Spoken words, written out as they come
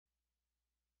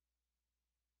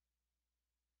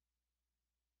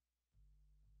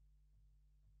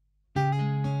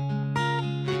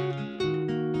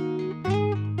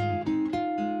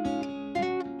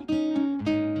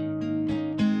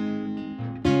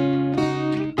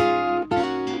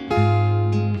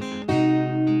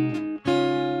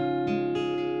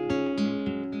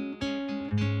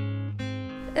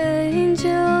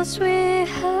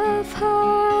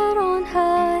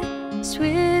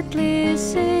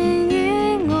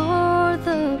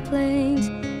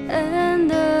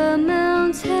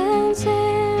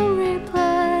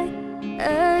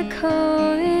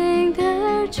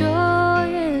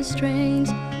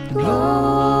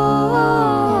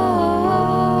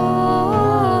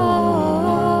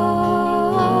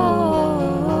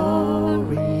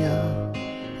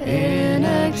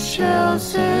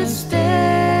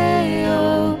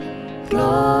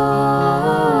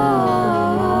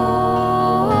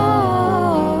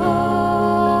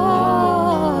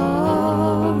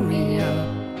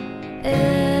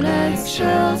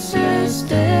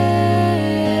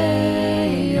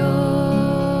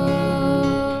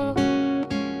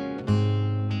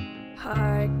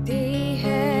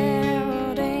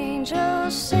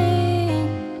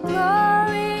sing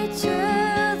glory to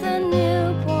the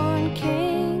newborn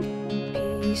King.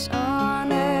 Peace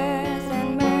on earth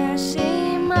and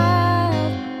mercy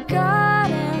mild,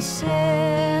 God and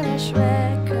sinners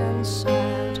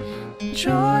reconciled.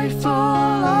 Joyful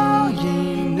all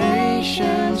ye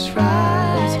nations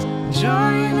rise,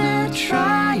 join the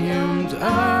triumph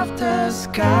of the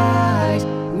skies,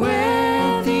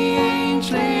 where the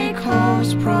angelic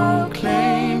hosts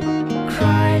proclaim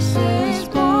Christ is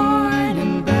born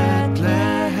in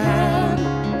Bethlehem.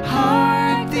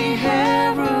 Hark the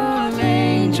herald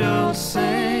angels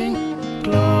sing,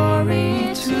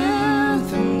 glory to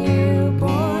the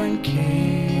newborn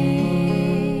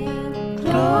King.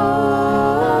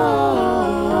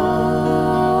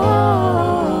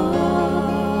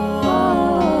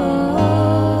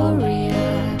 Gloria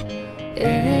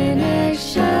in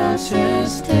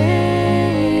excelsis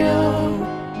Deo.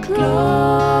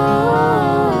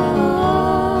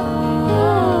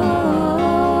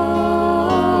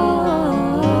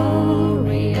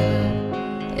 Gloria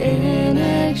in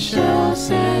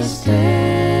excelsis Deo.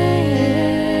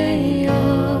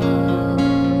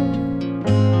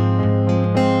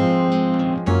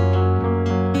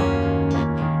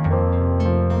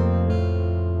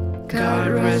 God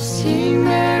rest ye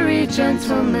merry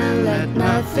gentlemen, let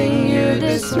nothing you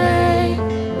dismay.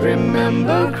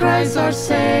 Remember Christ our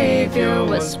Savior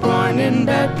was born in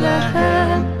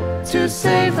Bethlehem, to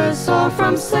save us all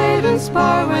from Satan's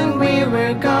power when we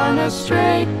were gone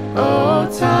astray. Oh,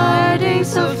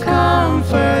 tidings of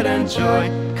comfort and joy,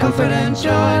 comfort and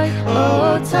joy.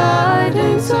 Oh,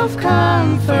 tidings of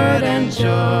comfort and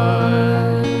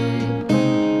joy.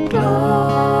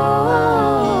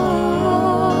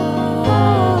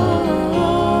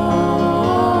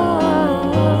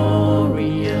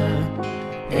 Gloria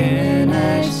in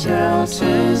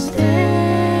excelsis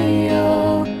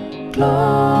Deo.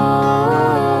 Gloria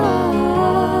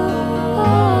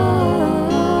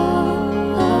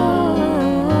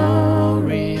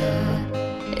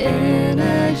in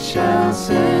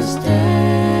excelsis Deo.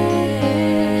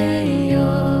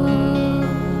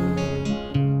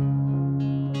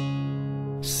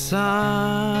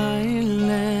 Silent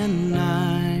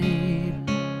night,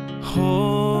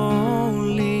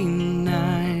 holy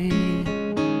night,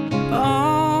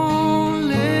 all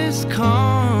is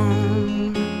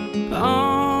calm,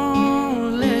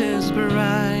 all is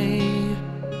bright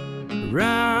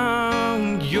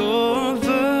round your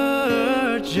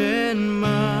virgin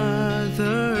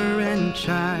mother and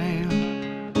child.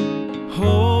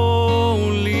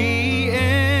 Holy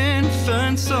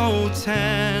infant, so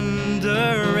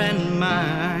tender and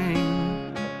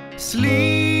mild, sleep